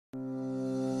Welcome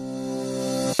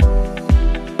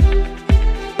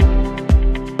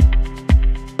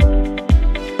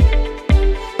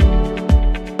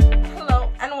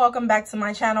back to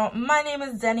my channel. My name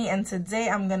is Deni and today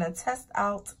I'm gonna test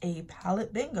out a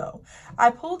palette bingo. I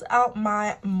pulled out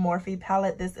my Morphe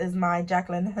palette. This is my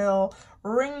Jaclyn Hill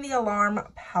Ring the Alarm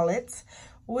palette,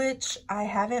 which I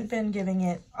haven't been giving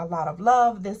it a lot of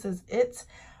love. This is it.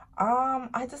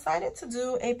 I decided to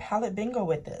do a palette bingo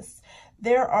with this.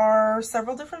 There are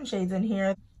several different shades in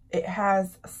here. It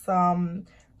has some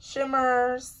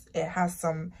shimmers, it has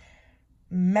some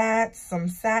matte, some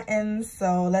satins.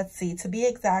 So let's see, to be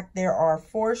exact, there are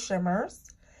 4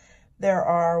 shimmers, there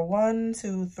are 5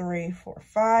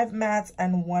 mattes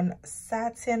and 1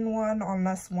 satin one,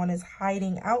 unless one is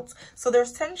hiding out. So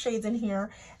there's 10 shades in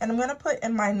here, and I'm going to put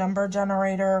in my number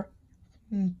generator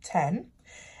 10,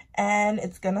 and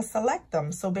it's going to select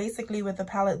them. So basically with the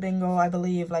palette bingo, I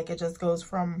believe like it just goes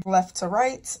from left to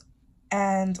right,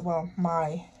 and well,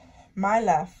 my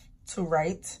left to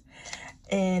right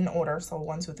in order. So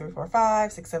 1, 2, 3, 4,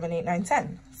 5, 6, 7, 8, 9,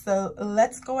 10. So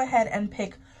let's go ahead and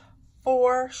pick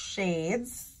 4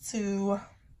 shades to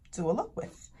do a look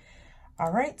with.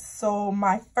 All right, so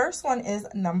my first one is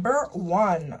number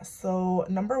 1. So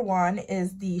number 1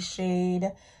 is the shade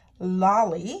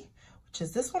Lolly, which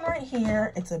is this one right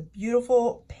here. It's a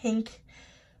beautiful pink,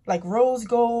 like rose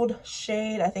gold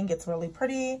shade. I think it's really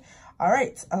pretty. All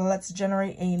right, let's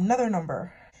generate another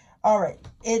number. All right,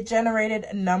 it generated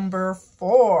number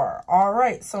 4. All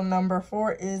right, so number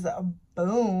 4 is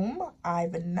Boom.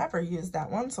 I've never used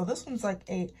that one. So this one's like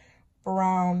a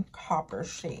brown copper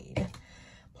shade.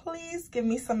 Please give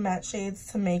me some matte shades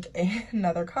to make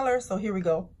another color. So here we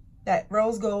go. That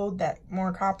rose gold, that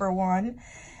more copper one.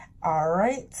 All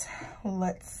right,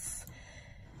 let's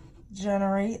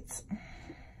generate.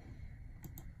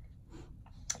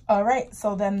 All right,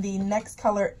 so then the next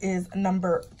color is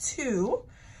number 2.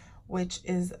 Which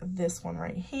is this one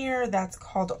right here. That's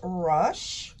called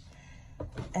Rush.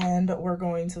 And we're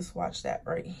going to swatch that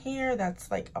right here. That's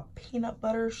like a peanut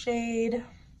butter shade.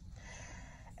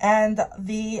 And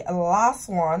the last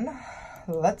one,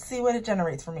 let's see what it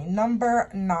generates for me. Number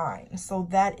 9. So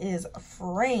that is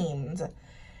Framed.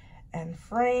 And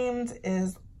Framed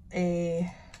is a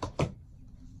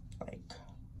like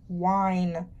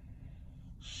wine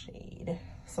shade.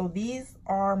 So these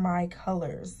are my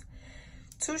colors.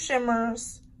 2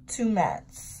 shimmers, 2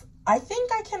 mattes. I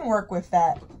think I can work with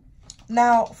that.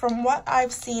 Now, from what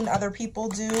I've seen other people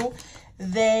do,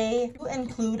 they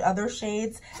include other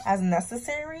shades as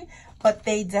necessary, but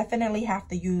they definitely have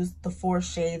to use the 4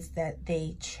 shades that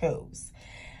they chose.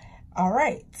 All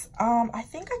right, I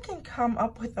think I can come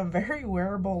up with a very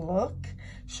wearable look.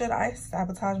 Should I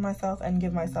sabotage myself and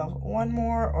give myself one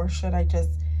more, or should I just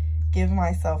give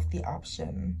myself the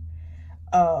option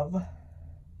of,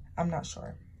 I'm not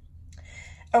sure.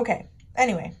 Okay,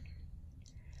 anyway,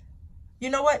 you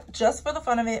know what? Just for the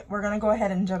fun of it, we're going to go ahead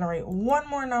and generate one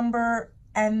more number.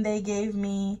 And they gave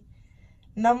me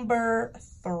number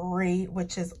 3,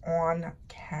 which is On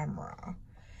Camera.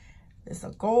 It's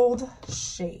a gold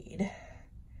shade.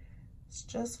 It's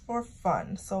just for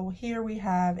fun. So here we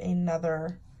have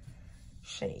another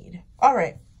shade. All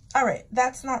right. All right,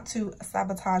 that's not too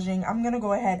sabotaging. I'm gonna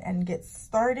go ahead and get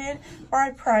started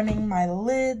by priming my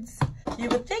lids. You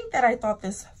would think that I thought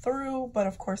this through, but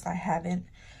of course I haven't.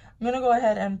 I'm gonna go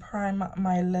ahead and prime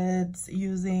my lids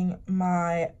using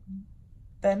my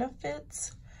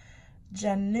Benefit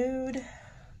Gen Nude.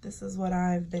 This is what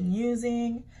I've been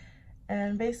using.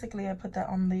 And basically I put that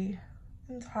on the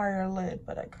entire lid,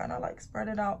 but I kind of like spread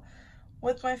it out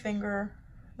with my finger.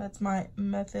 That's my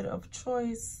method of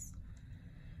choice.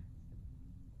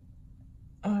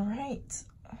 All right,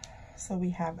 so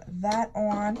we have that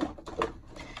on,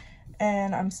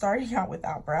 and I'm starting out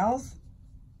without brows.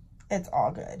 It's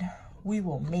all good. We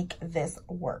will make this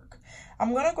work.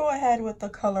 I'm gonna go ahead with the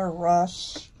color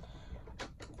Rush,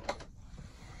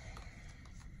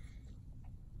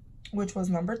 which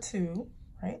was number 2,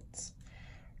 right?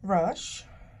 Rush.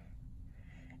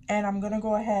 And I'm gonna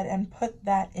go ahead and put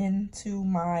that into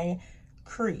my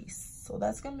crease. So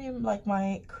that's gonna be like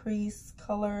my crease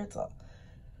color. It's a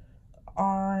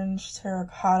orange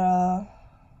terracotta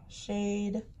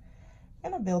shade.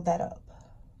 I'm gonna build that up.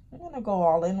 I'm gonna go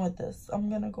all in with this. I'm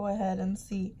gonna go ahead and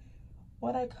see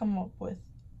what I come up with.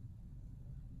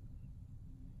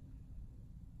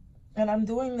 And I'm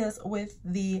doing this with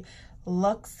the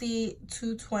Luxie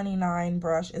 229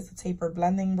 brush. It's a taper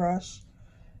blending brush.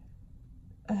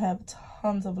 I have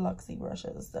tons of Luxie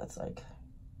brushes. That's like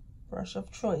brush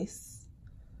of choice.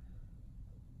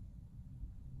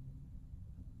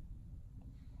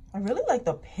 I really like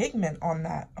the pigment on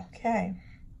that. Okay.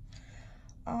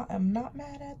 I am not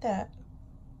mad at that.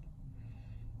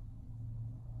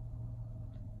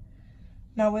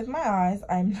 Now with my eyes,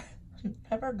 I'm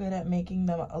never good at making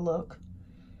them look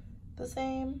the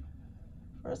same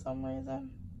for some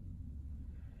reason.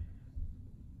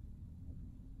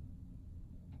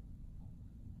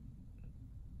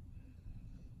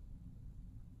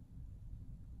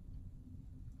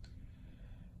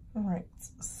 All right,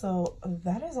 so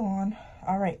that is on.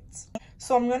 All right,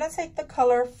 so I'm gonna take the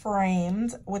color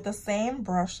Framed with the same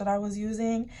brush that I was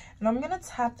using, and I'm gonna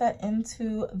tap that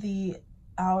into the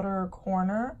outer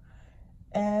corner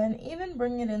and even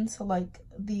bring it into like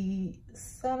the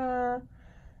center,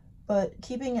 but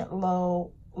keeping it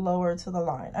lower to the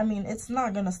line. I mean, it's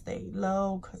not gonna stay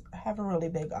low because I have a really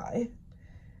big eye.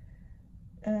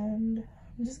 And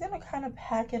I'm just gonna kind of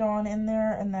pack it on in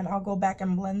there, and then I'll go back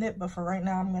and blend it. But for right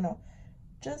now, I'm gonna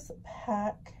just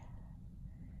pack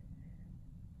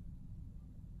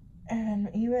and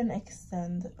even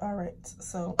extend. All right,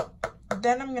 so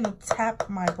then I'm gonna tap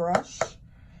my brush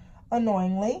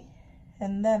annoyingly,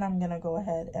 and then I'm gonna go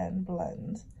ahead and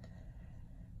blend.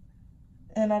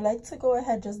 And I like to go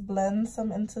ahead, just blend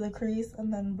some into the crease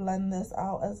and then blend this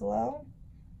out as well.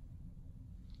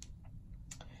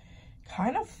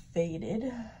 Kind of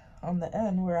faded on the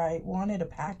end where I wanted to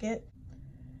pack it.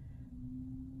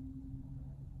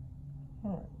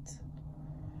 All right.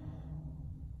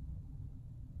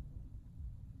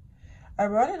 I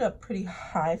brought it up pretty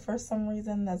high for some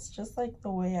reason. That's just like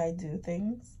the way I do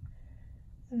things.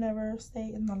 I never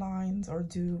stay in the lines or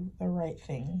do the right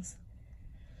things.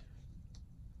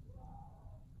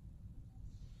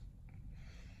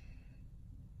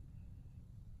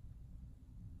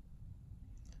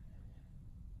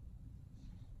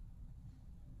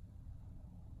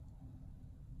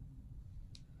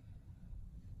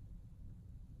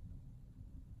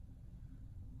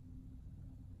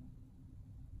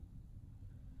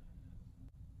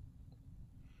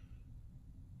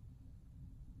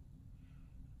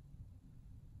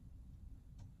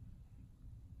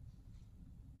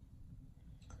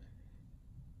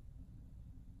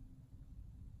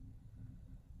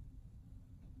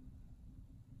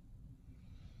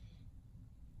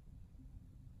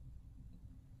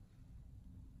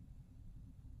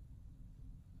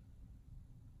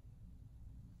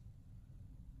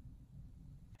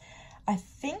 I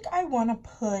think I want to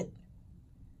put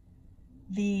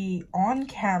the On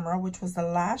Camera, which was the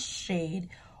last shade,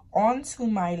 onto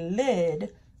my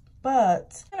lid,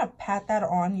 but I'm gonna pat that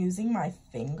on using my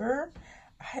finger.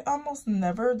 I almost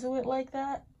never do it like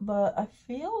that, but I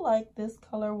feel like this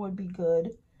color would be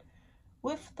good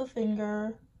with the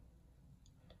finger,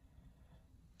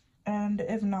 and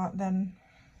if not, then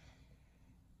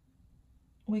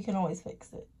we can always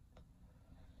fix it.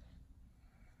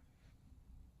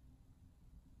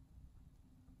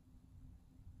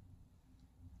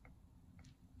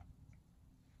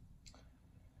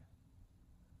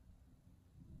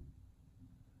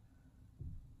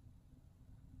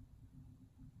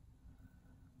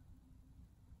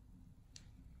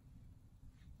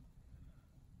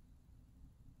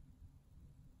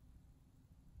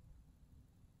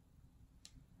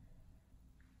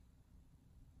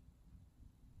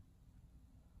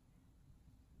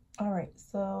 All right,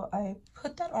 so I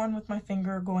put that on with my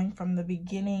finger, going from the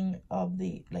beginning of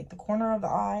the, like the corner of the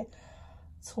eye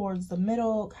towards the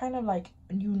middle, kind of like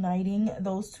uniting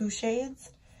those two shades.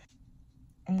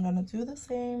 I'm gonna do the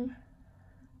same.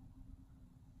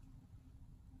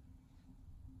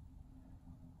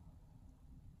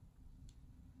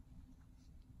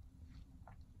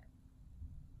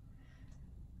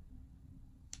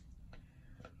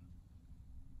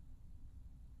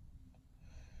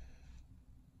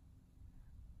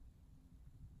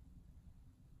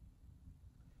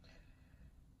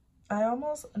 I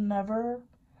almost never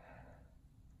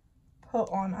put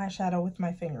on eyeshadow with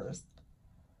my fingers,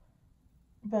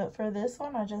 but for this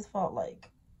one, I just felt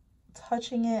like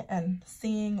touching it and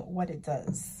seeing what it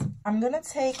does. I'm gonna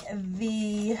take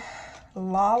the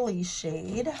Lolly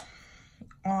shade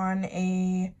on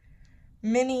a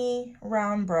mini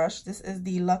round brush. This is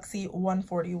the Luxie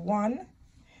 141.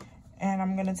 And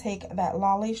I'm gonna take that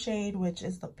Lolly shade, which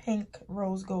is the pink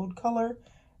rose gold color,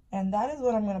 and that is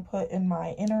what I'm gonna put in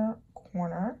my inner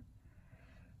corner.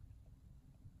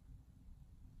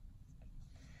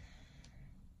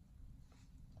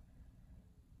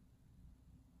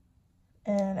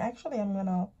 And actually, I'm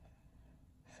gonna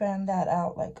fan that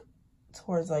out like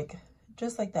towards like,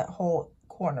 just like that whole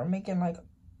corner, making like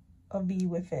a V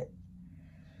with it.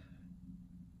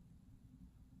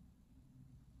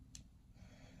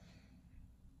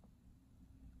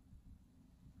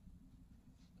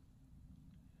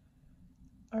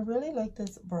 I really like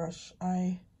this brush.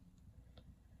 I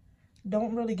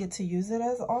don't really get to use it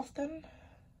as often,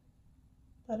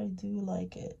 but I do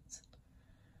like it.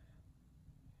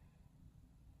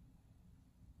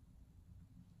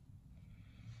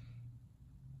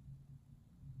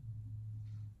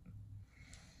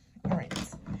 All right,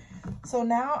 so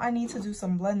now I need to do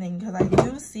some blending because I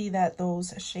do see that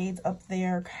those shades up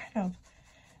there kind of,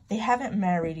 they haven't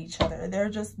married each other. They're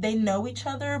just, they know each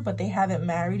other, but they haven't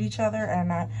married each other.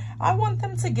 And I want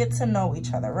them to get to know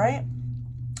each other, right?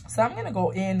 So I'm going to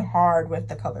go in hard with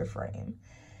the color frame.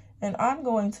 And I'm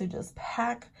going to just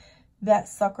pack that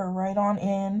sucker right on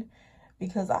in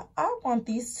because I want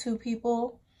these two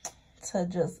people to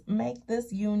just make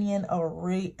this union a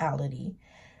reality.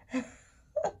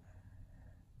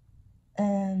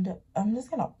 And I'm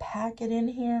just going to pack it in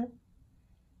here.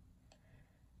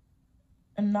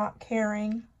 And not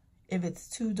caring if it's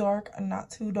too dark or not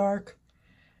too dark.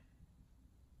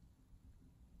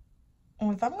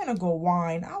 And if I'm going to go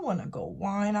wine, I want to go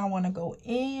wine. I want to go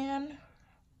in.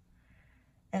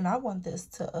 And I want this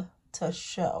to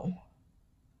show.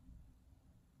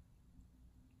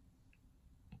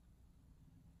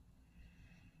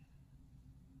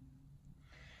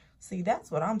 See, that's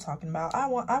what I'm talking about. I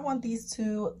want these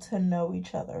two to know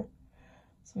each other.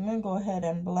 So I'm going to go ahead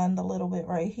and blend a little bit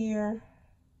right here.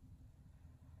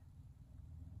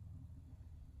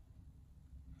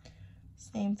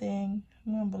 Same thing.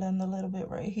 I'm going to blend a little bit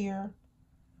right here.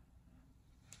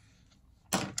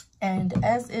 And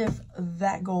as if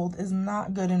that gold is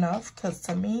not good enough, because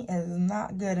to me it is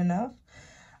not good enough,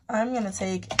 I'm going to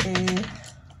take a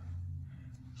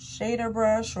shader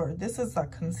brush, or this is a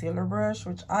concealer brush,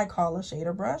 which I call a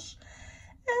shader brush.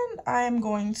 And I am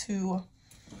going to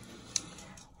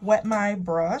wet my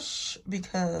brush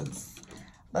because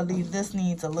I believe this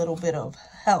needs a little bit of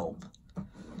help.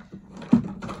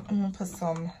 I'm going to put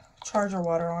some charger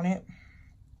water on it.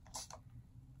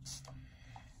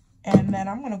 And then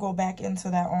I'm going to go back into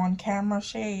that on-camera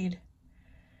shade,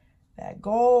 that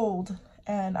gold.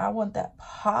 And I want that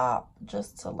pop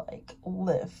just to like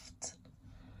lift.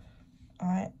 All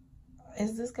right.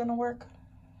 Is this going to work?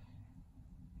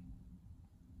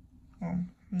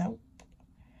 Nope.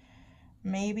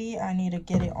 Maybe I need to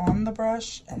get it on the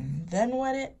brush and then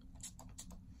wet it.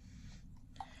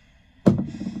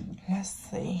 Let's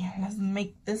see. Let's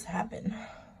make this happen.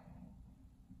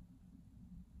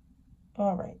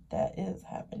 All right, that is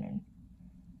happening.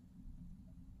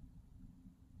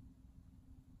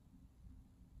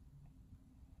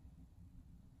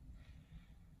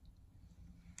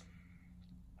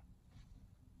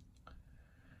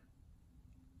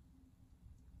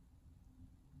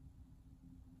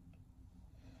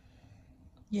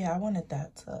 Yeah, I wanted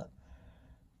that to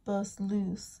bust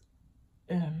loose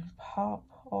and pop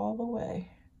all the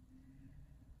way.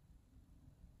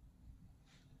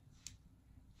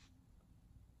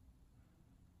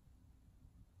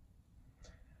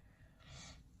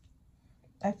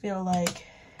 I feel like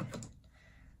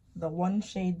the one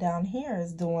shade down here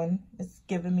is it's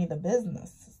giving me the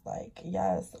business. It's like,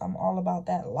 yes, I'm all about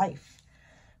that life.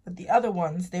 But the other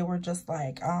ones, they were just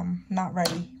like, not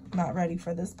ready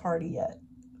for this party yet.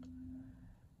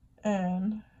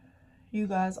 And you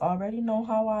guys already know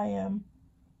how I am.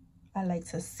 I like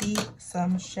to see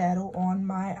some shadow on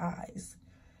my eyes.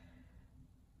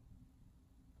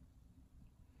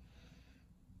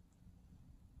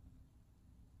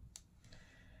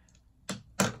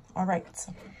 All right.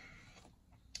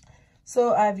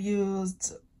 So I've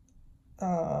used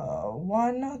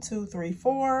 1, 2, 3,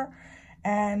 4.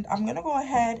 And I'm going to go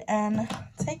ahead and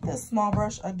take this small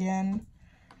brush again,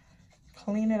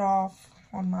 clean it off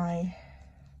on my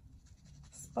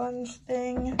sponge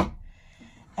thing.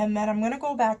 And then I'm going to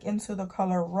go back into the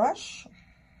color Rush.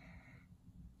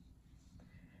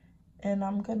 And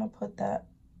I'm going to put that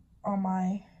on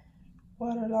my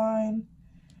waterline.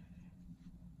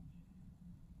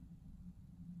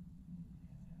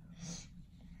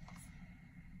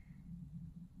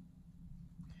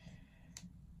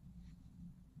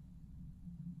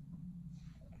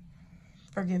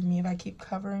 Forgive me if I keep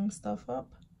covering stuff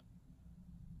up.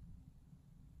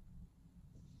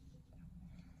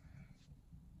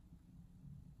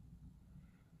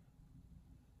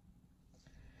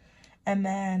 And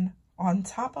then on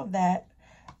top of that,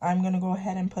 I'm going to go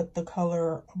ahead and put the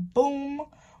color Boom,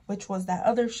 which was that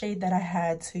other shade that I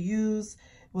had to use.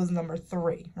 It was number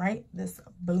 3, right? This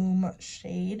Boom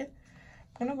shade.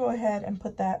 I'm going to go ahead and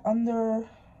put that under.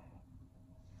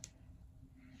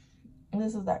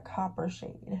 This is that copper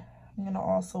shade. I'm going to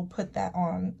also put that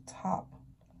on top.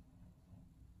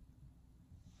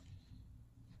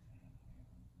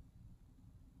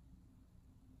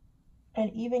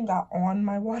 and even got on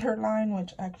my waterline,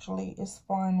 which actually is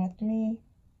fine with me.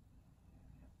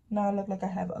 Now I look like I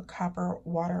have a copper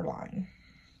waterline.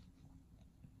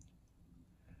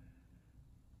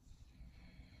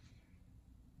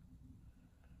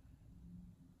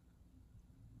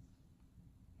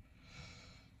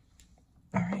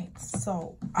 All right,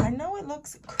 so I know it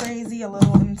looks crazy, a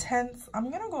little intense.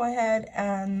 I'm gonna go ahead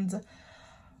and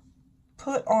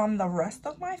put on the rest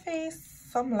of my face,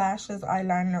 some lashes,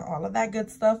 eyeliner, all of that good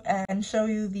stuff, and show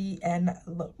you the end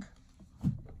look.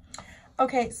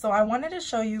 Okay, so I wanted to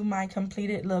show you my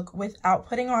completed look without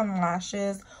putting on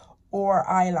lashes or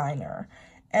eyeliner.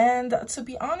 And to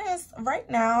be honest, right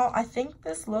now, I think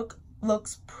this look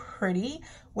looks pretty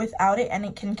without it, and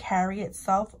it can carry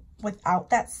itself without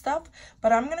that stuff.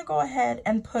 But I'm gonna go ahead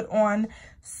and put on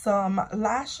some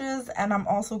lashes, and I'm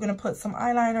also gonna put some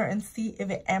eyeliner and see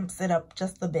if it amps it up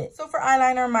just a bit. So for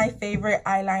eyeliner, my favorite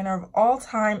eyeliner of all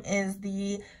time is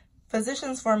the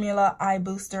Physicians Formula Eye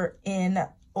Booster in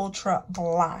Ultra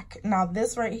Black. Now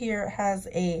this right here has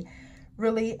a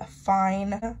really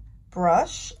fine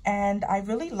brush, and I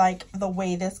really like the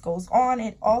way this goes on.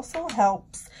 It also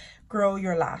helps grow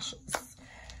your lashes.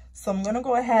 So I'm gonna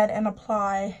go ahead and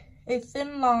apply a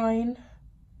thin line.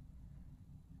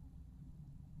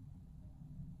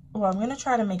 Well, I'm gonna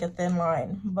try to make a thin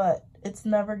line, but it's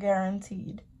never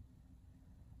guaranteed.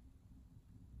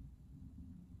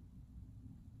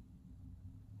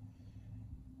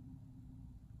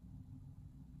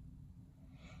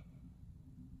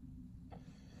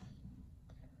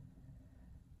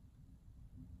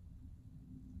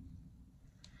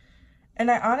 And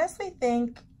I honestly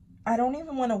think I don't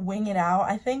even want to wing it out.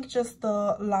 I think just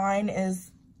the line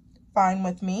is fine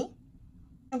with me.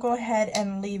 I'll go ahead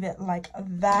and leave it like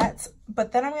that.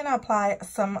 But then I'm going to apply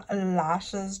some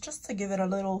lashes just to give it a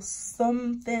little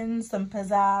something, some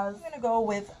pizzazz. I'm going to go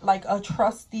with like a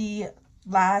trusty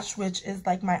lash, which is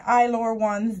like my Eyelure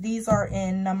ones. These are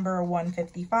in number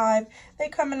 155. They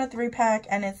come in a 3-pack,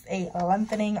 and it's a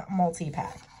lengthening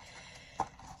multi-pack.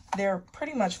 They're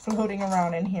pretty much floating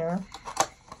around in here.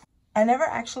 I never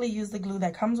actually use the glue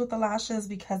that comes with the lashes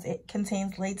because it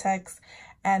contains latex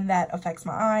and that affects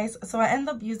my eyes. So I end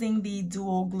up using the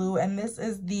dual glue, and this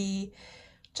is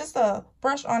just a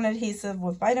brush on adhesive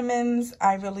with vitamins.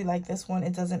 I really like this one.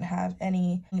 It doesn't have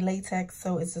any latex,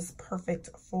 so it's just perfect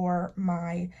for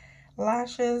my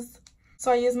lashes.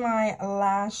 So I use my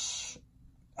lash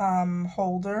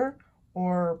holder,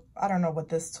 or I don't know what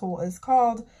this tool is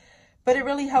called, but it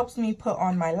really helps me put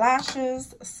on my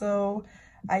lashes. So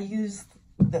I use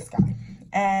this guy,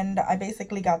 and I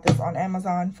basically got this on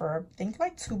Amazon for I think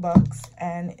like $2,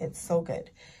 and it's so good.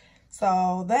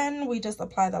 So then we just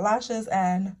apply the lashes,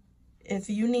 and if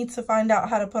you need to find out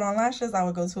how to put on lashes, I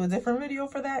would go to a different video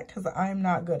for that because I'm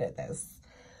not good at this.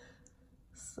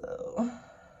 So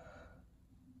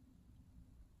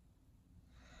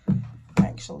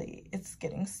actually it's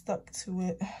getting stuck to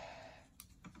it.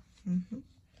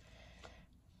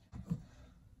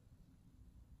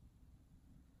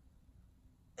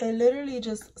 I literally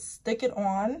just stick it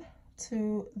on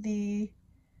to the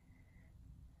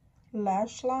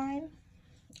lash line,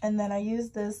 and then I use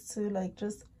this to like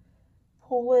just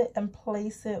pull it and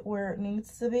place it where it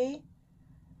needs to be.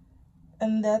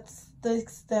 And that's the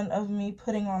extent of me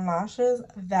putting on lashes.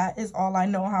 That is all I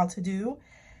know how to do.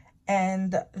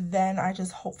 And then I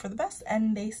just hope for the best,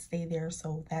 and they stay there.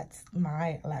 So that's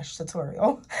my lash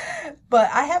tutorial. But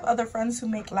I have other friends who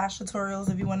make lash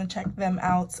tutorials if you want to check them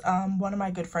out. One of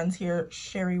my good friends here,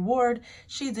 Sherry Ward,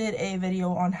 she did a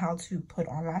video on how to put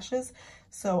on lashes.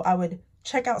 So I would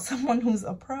check out someone who's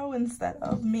a pro instead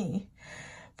of me,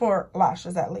 for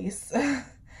lashes at least.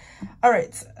 All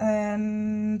right,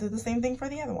 and do the same thing for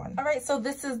the other one. All right, so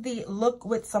this is the look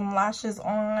with some lashes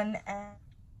on,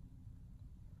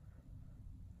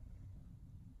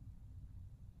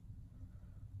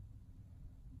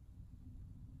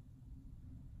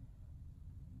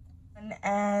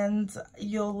 and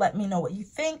you'll let me know what you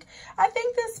think. I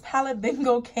think this palette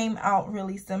bingo came out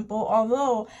really simple,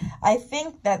 although I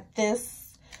think that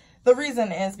the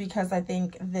reason is because I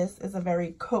think this is a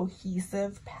very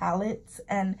cohesive palette,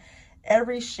 and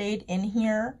every shade in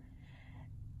here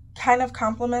kind of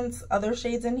complements other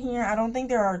shades in here. I don't think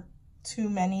there are too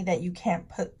many that you can't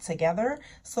put together.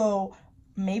 So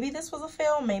maybe this was a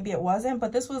fail, maybe it wasn't,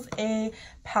 but this was a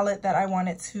palette that I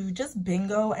wanted to just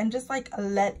bingo and just like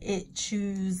let it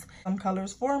choose some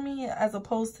colors for me, as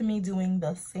opposed to me doing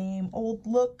the same old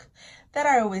look that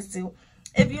I always do.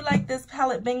 If you like this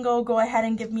palette bingo, go ahead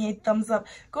and give me a thumbs up.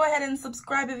 Go ahead and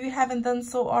subscribe if you haven't done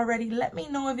so already. Let me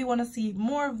know if you want to see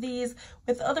more of these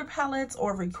with other palettes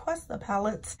or request the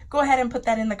palettes. Go ahead and put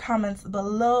that in the comments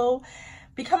below.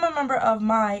 Become a member of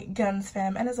my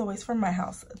GonzFam. And as always, from my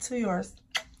house to yours.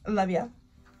 Love ya.